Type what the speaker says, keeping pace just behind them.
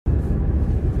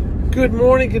Good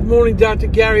morning, Dr.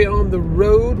 Gary on the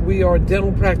road. We are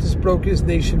dental practice brokers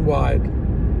nationwide.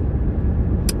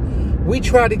 We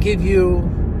try to give you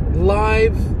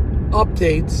live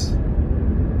updates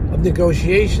of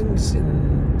negotiations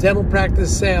in dental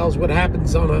practice sales, what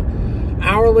happens on an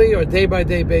hourly or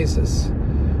day-by-day basis.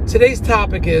 Today's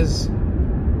topic is,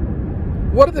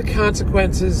 what are the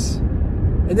consequences,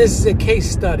 and this is a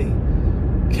case study.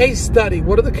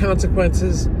 What are the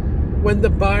consequences when the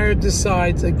buyer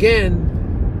decides again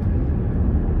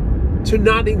to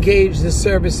not engage the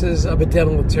services of a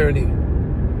dental attorney?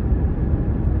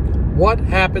 What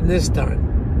happened this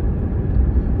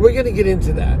time? We're going to get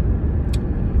into that.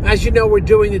 As you know, we're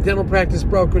doing the dental practice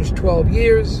brokerage 12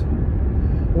 years.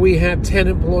 We have 10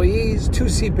 employees, 2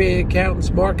 CPA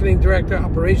accountants, marketing director,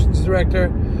 operations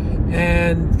director,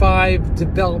 and 5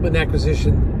 development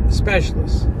acquisition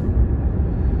specialists.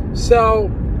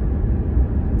 So,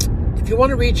 if you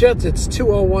want to reach us, it's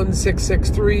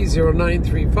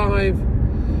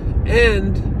 201-663-0935.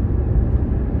 And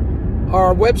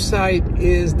our website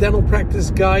is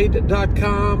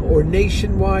dentalpracticeguide.com or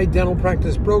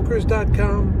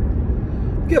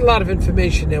nationwidedentalpracticebrokers.com. Get a lot of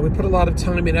information there. We put a lot of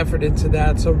time and effort into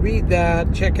that. So read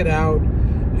that, check it out,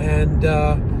 and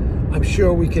I'm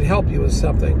sure we can help you with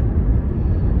something.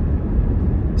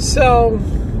 So,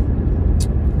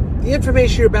 the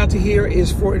information you're about to hear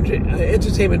is for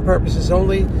entertainment purposes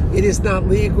only. It is not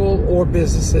legal or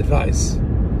business advice.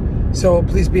 So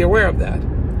please be aware of that.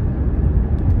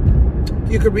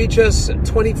 You can reach us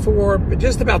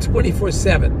just about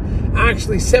 24/7.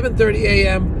 Actually, 7:30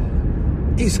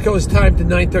 a.m. East Coast time to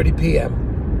 9:30 p.m.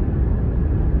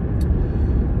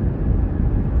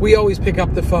 We always pick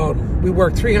up the phone. We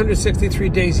work 363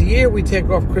 days a year. We take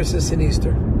off Christmas and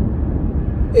Easter.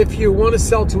 If you want to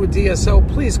sell to a DSO,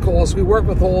 please call us. We work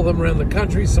with all of them around the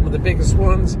country, some of the biggest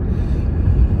ones.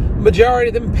 Majority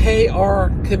of them pay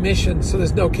our commission, so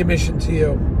there's no commission to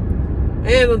you.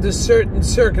 And under certain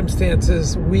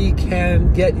circumstances, we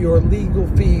can get your legal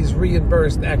fees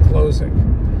reimbursed at closing.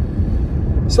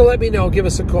 So let me know. Give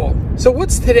us a call. So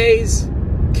what's today's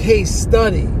case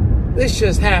study? This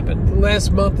just happened. The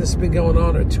last month this has been going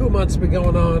on, or 2 months been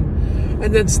going on.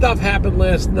 And then stuff happened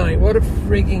last night. What a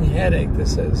freaking headache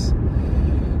this is.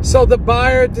 So the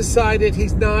buyer decided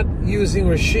he's not using,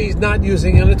 or she's not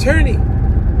using, an attorney.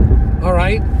 All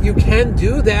right? You can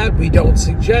do that. We don't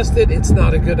suggest it. It's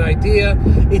not a good idea.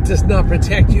 It does not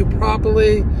protect you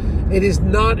properly. It is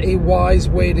not a wise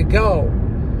way to go.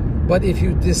 But if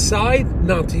you decide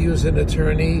not to use an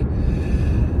attorney,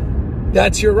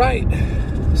 that's your right.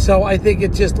 So I think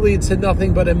it just leads to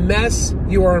nothing but a mess.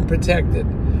 You are unprotected.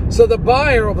 So the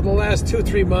buyer over the last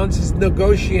 2-3 months is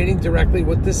negotiating directly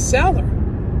with the seller.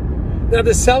 Now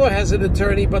the seller has an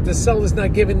attorney, but the seller's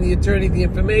not giving the attorney the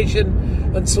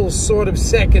information until sort of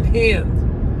second hand.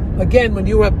 Again, when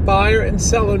you have buyer and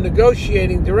seller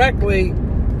negotiating directly,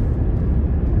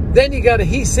 then you got a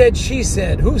he said, she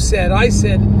said, who said, I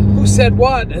said, who said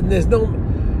what, and there's no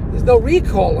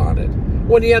recall on it.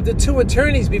 When you have the 2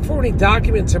 attorneys, before any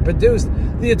documents are produced,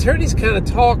 the attorneys kind of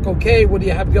talk, okay, what do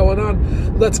you have going on?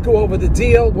 Let's go over the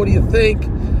deal. What do you think?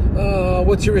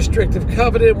 What's your restrictive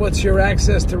covenant? What's your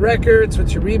access to records?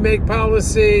 What's your remake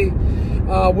policy?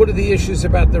 What are the issues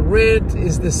about the rent?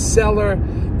 Is the seller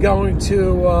going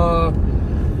to,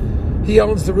 he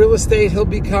owns the real estate, he'll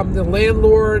become the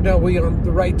landlord? Are we on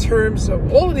the right terms? So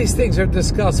all of these things are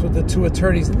discussed with the 2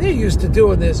 attorneys, and they're used to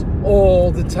doing this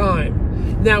all the time.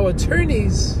 Now,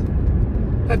 attorneys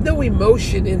have no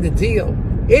emotion in the deal.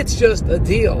 It's just a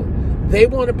deal. They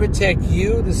want to protect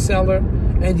you, the seller,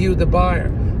 and you, the buyer.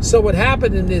 So what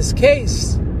happened in this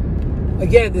case,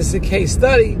 again, this is a case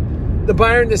study, the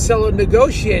buyer and the seller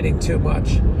negotiating too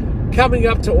much, coming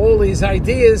up to all these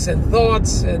ideas and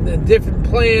thoughts and different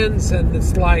plans, and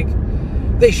it's like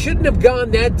they shouldn't have gone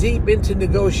that deep into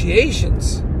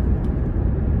negotiations.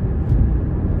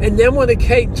 And then when it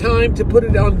came time to put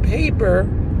it on paper,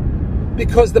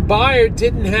 because the buyer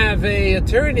didn't have an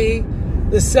attorney,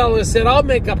 the seller said, I'll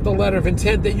make up the letter of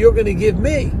intent that you're going to give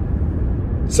me.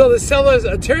 So the seller's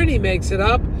attorney makes it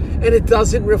up, and it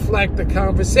doesn't reflect the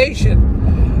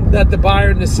conversation that the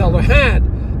buyer and the seller had.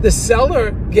 The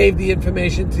seller gave the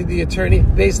information to the attorney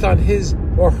based on his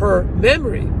or her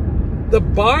memory. The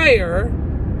buyer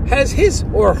has his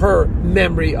or her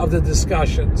memory of the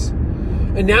discussions.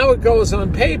 And now it goes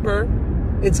on paper.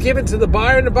 It's given to the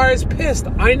buyer, and the buyer's pissed.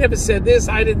 I never said this.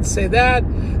 I didn't say that.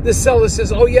 The seller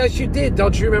says, oh, yes, you did.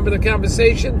 Don't you remember the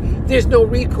conversation? There's no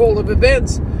recall of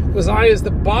events because I, as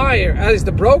the buyer, as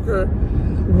the broker,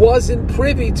 wasn't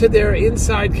privy to their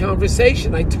inside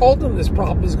conversation. I told them this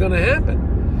problem was going to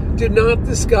happen. Do not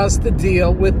discuss the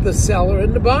deal with the seller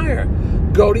and the buyer.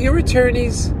 Go to your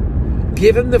attorneys,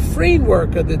 give them the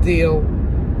framework of the deal,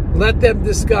 let them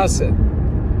discuss it.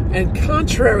 And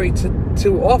contrary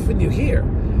to often you hear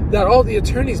that, oh, the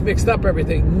attorneys mixed up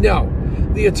everything. No,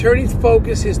 the attorney's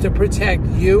focus is to protect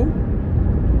you.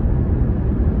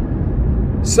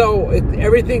 So if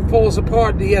everything falls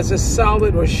apart, he has a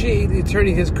solid, or she, the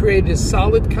attorney, has created a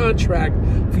solid contract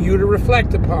for you to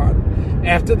reflect upon.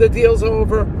 After the deal's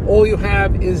over, all you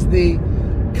have is the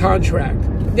contract.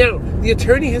 Now, the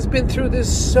attorney has been through this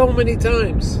so many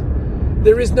times.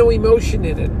 There is no emotion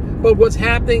in it. But what's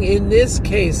happening in this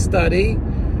case study,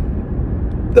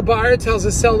 the buyer tells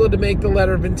the seller to make the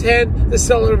letter of intent. The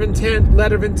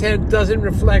letter of intent doesn't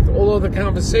reflect all of the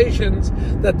conversations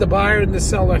that the buyer and the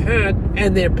seller had,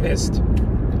 and they're pissed.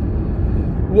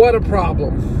 What a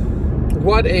problem.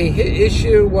 What a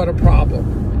issue, what a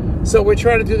problem. So we're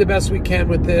trying to do the best we can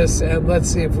with this, and let's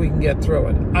see if we can get through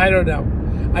it. I don't know.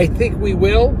 I think we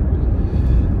will,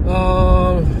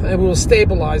 and we'll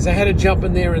stabilize. I had to jump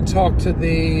in there and talk to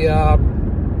the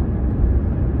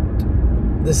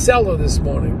seller this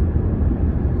morning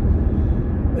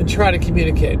and try to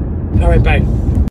communicate. All right, bye.